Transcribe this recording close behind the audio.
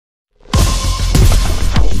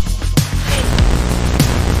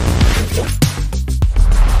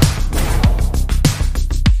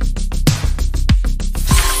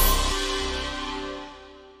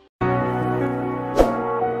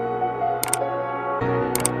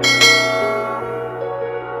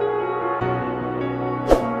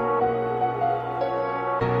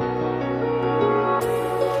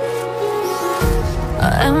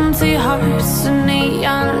hearts and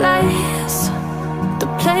neon lights.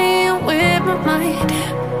 They're playing with my mind.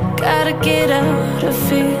 Gotta get out of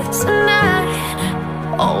here tonight.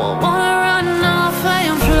 Oh, I wanna run off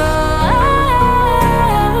and fly.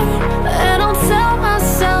 And I'll tell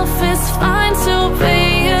myself it's fine to be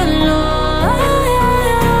alone,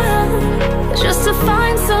 just to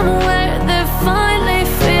find somewhere that finally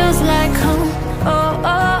feels like home. Oh,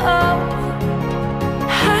 oh, oh.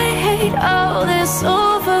 I hate all this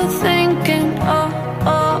overthinking. Oh,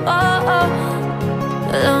 oh, oh, oh.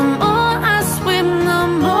 The more I swim, the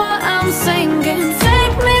more I'm sinking.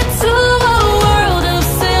 Take me to a world of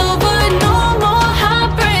silver. No more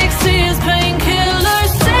heartbreaks, tears,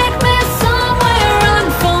 painkillers. Take me somewhere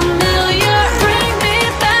unfamiliar. Bring me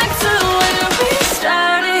back to where we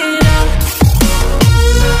started out.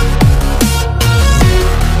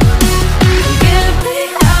 Get me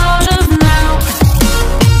out of now,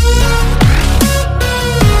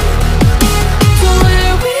 to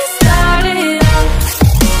where we started out.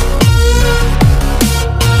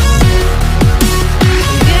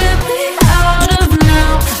 Get me out of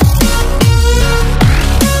now,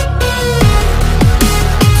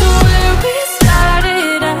 to where we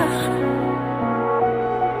started out.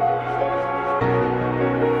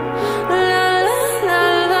 La la la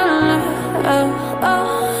la la, oh, oh.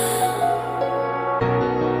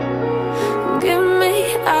 Get me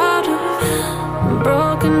out of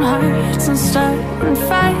broken hearts and starting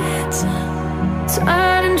fights,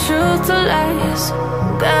 turning truth to lies.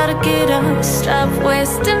 Gotta get up, stop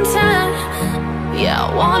wasting time. Yeah, I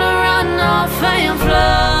wanna run off and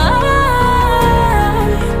fly.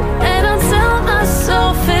 And I'll tell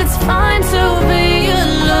myself it's fine to be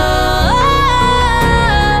alone,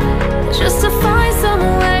 just to find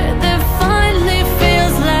somewhere that finally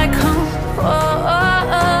feels like home. Oh,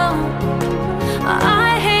 oh, oh. I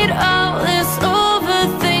hate all this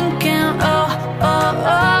overthinking. Oh, oh,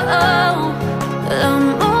 oh, oh. The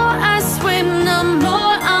more I swim, the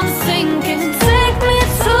more I'm sinking. Take me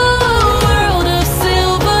to a world of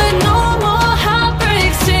silver. No more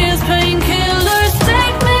heartbreaks, tears, painkillers.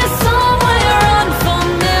 Take me somewhere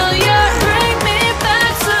unfamiliar. Bring me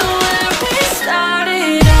back to where we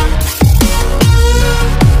started out.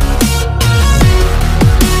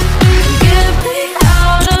 Get me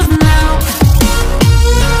out of now,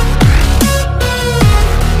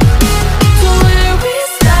 to where we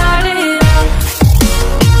started out.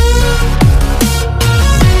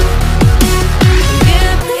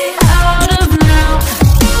 Get me out of now,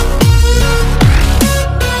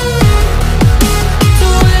 to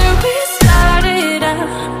where we started out.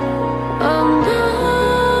 Oh no,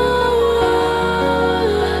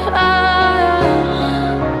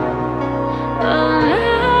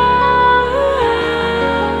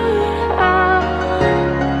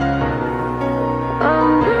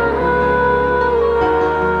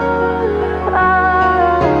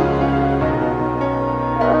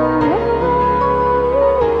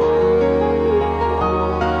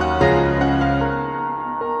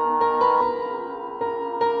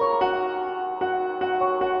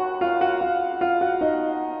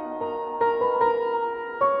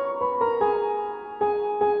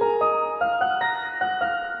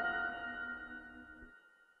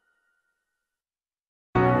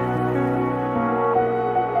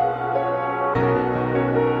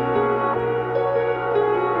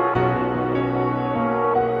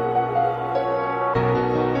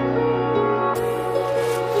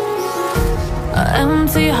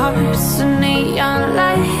 empty hearts and neon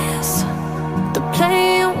lights. They're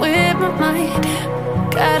playing with my mind.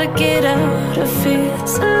 Gotta get out of here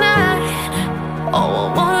tonight. Oh, I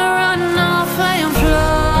wanna run off and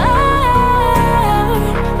fly.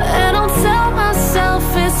 And I'll tell myself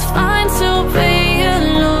it's fine to be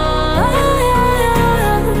alone,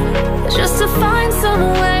 just to find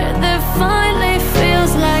somewhere that finally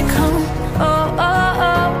feels like home. Oh, oh,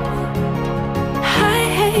 oh. I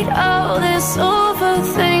hate all this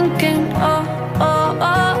overthinking. Oh, oh,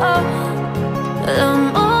 oh, oh. The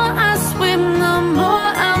more I swim, the more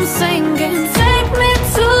I'm sinking. Take me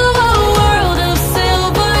to a world of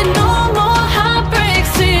silver.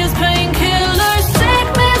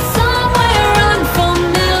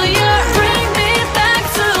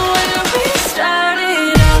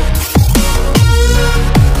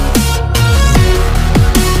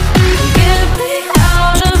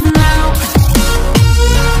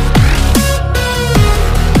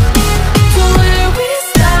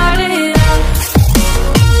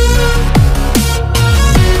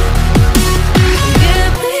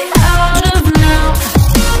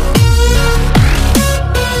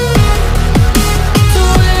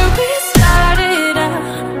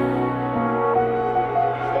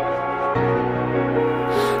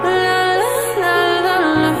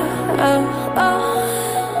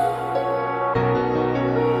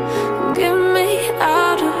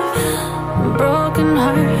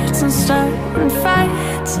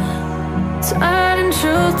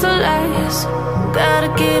 lies. Gotta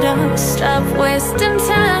get up, stop wasting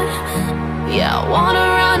time. Yeah, I wanna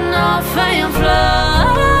run off and fly.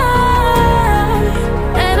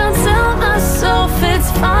 And I tell myself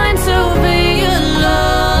it's fine to be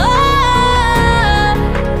alone,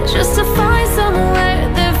 just to find somewhere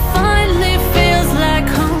that finally feels like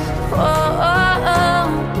home.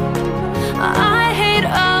 I hate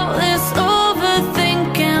all this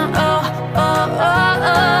overthinking.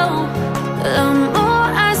 The more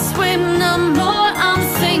I swim, the more I'm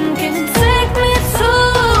sinking. Take me to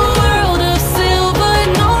a world of silver,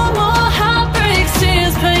 no more heartbreaks,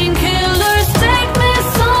 tears, painkillers. Take me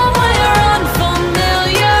somewhere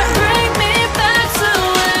unfamiliar, bring me back to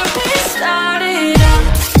where we started out.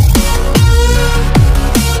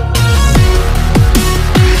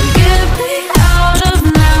 Get me out of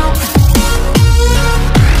now,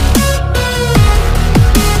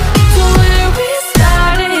 to where we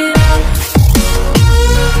started out.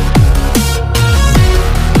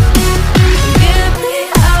 Get me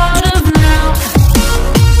out of now,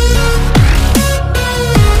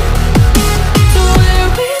 to where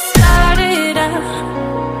we started out.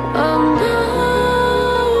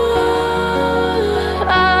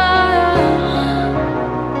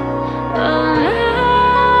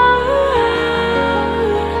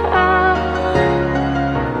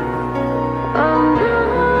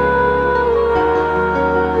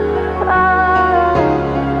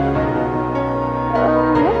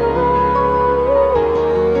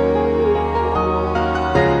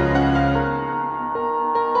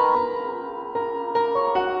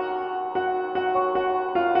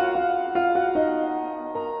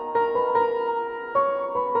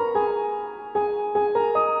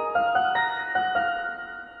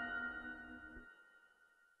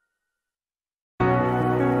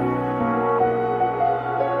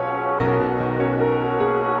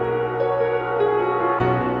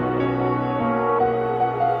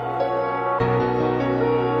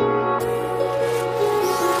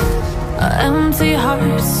 Empty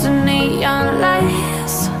hearts and neon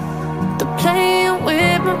lights, they're playing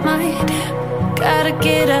with my mind. Gotta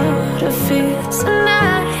get out of here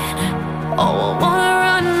tonight. Oh, I wanna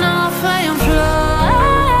run off and fly.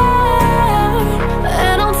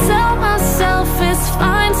 And I'll tell myself it's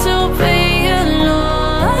fine to be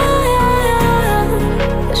alone,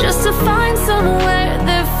 just to find somewhere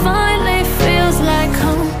that finally feels like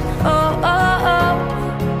home.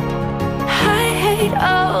 I hate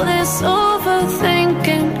all this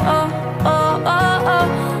overthinking.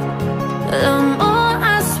 The more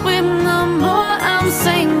I swim, the more I'm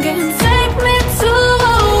sinking. Take me to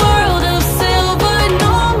a world of silver,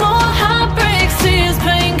 no more heartbreaks, tears,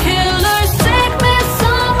 painkillers. Take me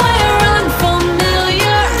somewhere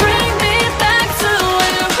unfamiliar, bring me back to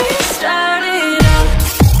where we started out.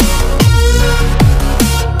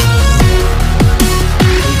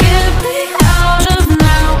 Get me out of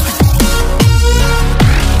now,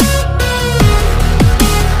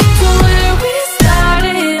 to where we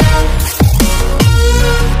started out.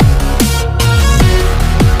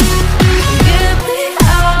 Get me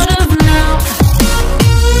out of now,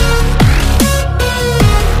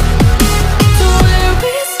 to where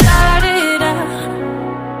we started out.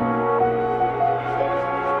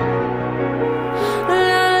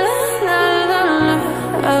 La la la la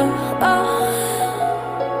la, oh.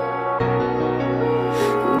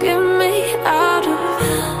 Get me out of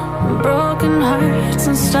broken hearts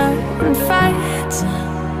and starting fights,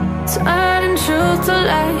 turning truth to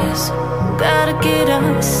lies. Gotta get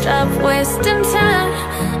up, stop wasting time.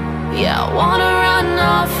 Yeah, I wanna run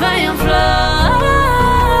off and fly.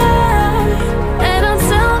 And I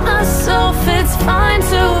tell myself it's fine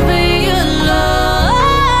to be alone,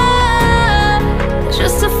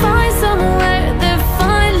 just to find somewhere that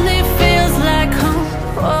finally feels like home.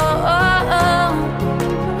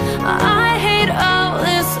 I hate all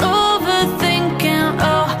this overthinking.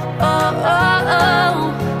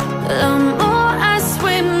 The more I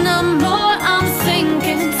swim, the more I'm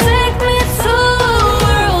sinking. Take me to a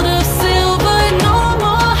world of silver, no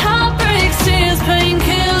more heartbreaks,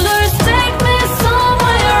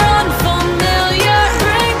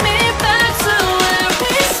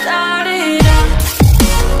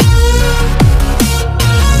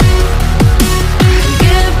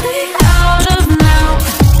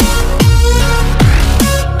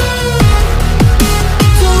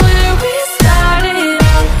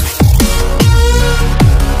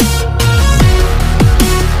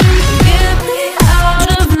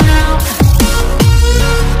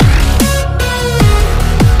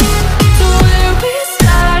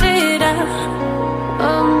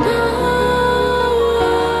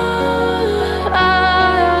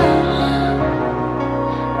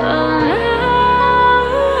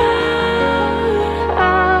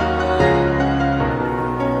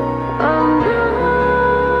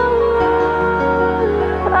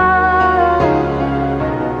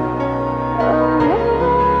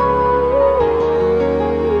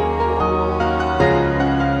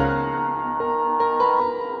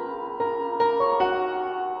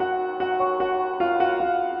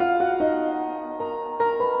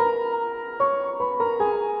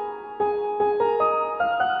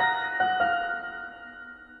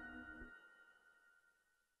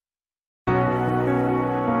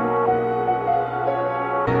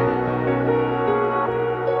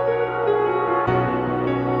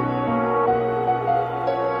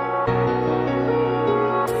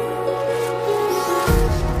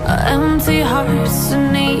 Empty hearts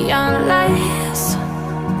and neon lights,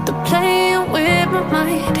 they're playing with my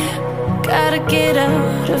mind. Gotta get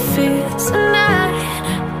out of here tonight.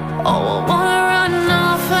 Oh, I wanna run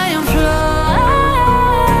off and fly.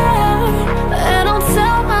 And I'll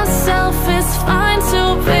tell myself it's fine to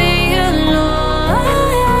be alone,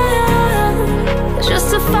 just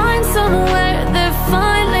to find somewhere that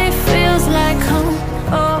finally feels like home.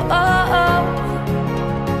 Oh, oh, oh.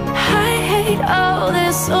 I hate all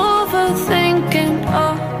this overthinking.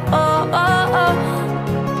 Oh, oh, oh, oh.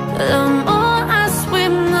 The more I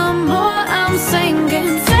swim, the more I'm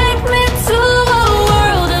sinking. Take me to a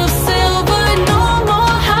world of silver, no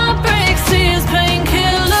more heartbreaks, tears,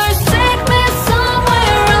 painkillers. Take me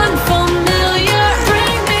somewhere unfamiliar,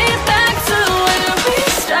 bring me back to where we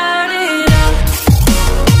started out.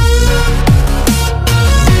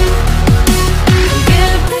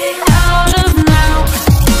 Get me out of now,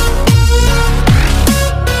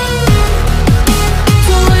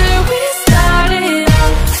 to where we started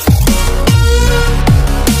out.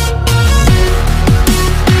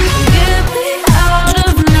 Get me out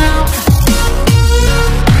of now,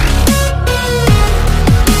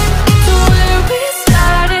 to where we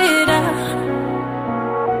started out.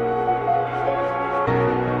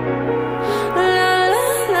 La la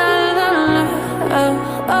la la la, oh,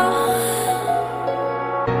 oh.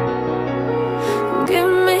 Get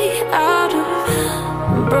me out of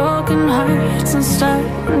broken hearts and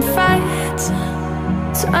starting fights,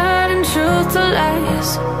 turning truth to lies.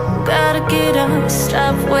 Gotta get up,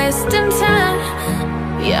 stop wasting time.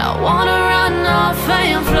 Yeah, I wanna run off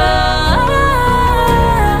and fly.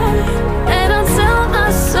 And I'll tell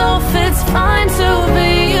myself it's fine to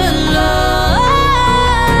be alone,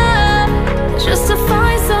 just to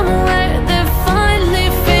find somewhere that finally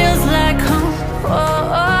feels like home.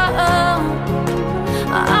 Oh, oh, oh.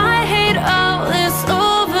 I hate all this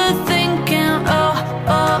overthinking. Oh,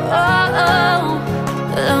 oh, oh, oh.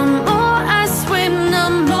 The more I swim, the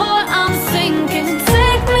more I'm sinking.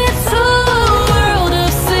 Take me to a world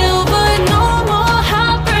of silver, no more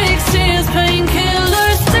heartbreaks, tears,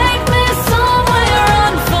 painkillers. Take me somewhere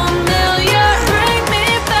unfamiliar, bring me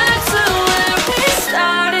back to where we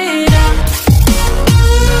started out.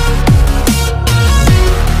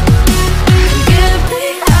 Get me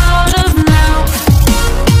out of now,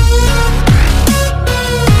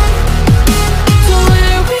 to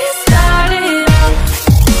where we started out.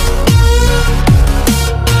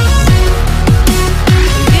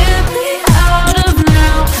 Get me out of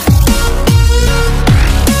now,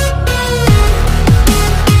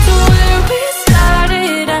 to where we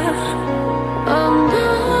started out. Oh no,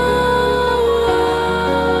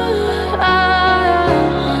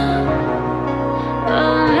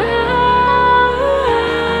 oh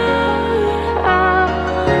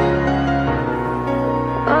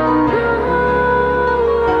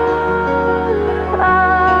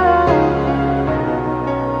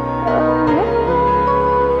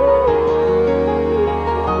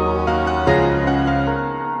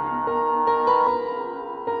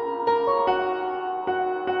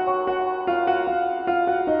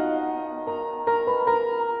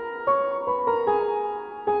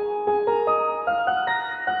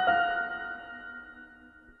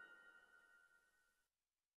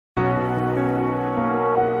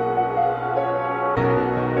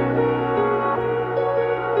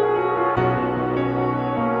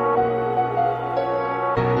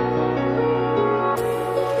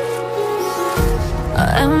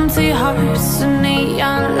empty hearts and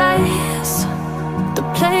neon lights,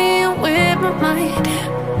 they're playing with my mind.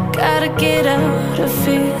 Gotta get out of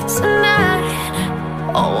here tonight.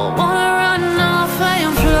 Oh, I wanna run off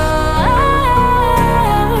and fly.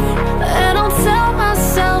 And I'll tell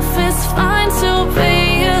myself it's fine to be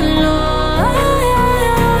alone,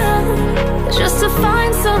 just to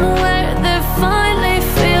find somewhere that finally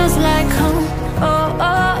feels like home. Oh,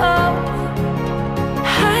 oh, oh.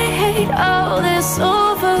 I hate all this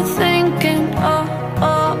overthinking. Oh,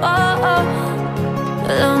 oh, oh, oh.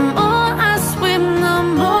 The more I swim, the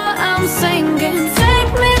more I'm sinking.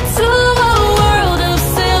 Take me to a world of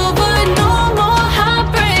silver,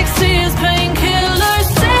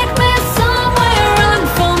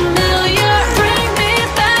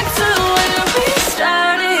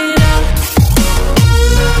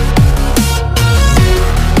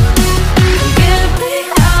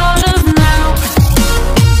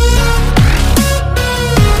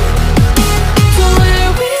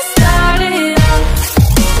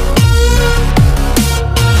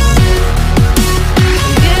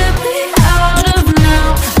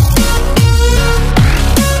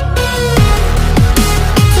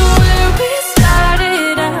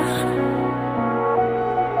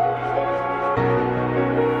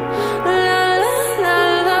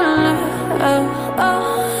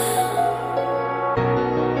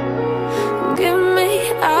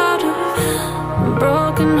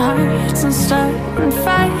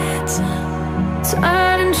 nights,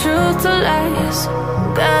 turning truth to lies.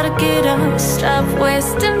 Gotta get up, stop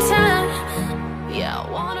wasting time.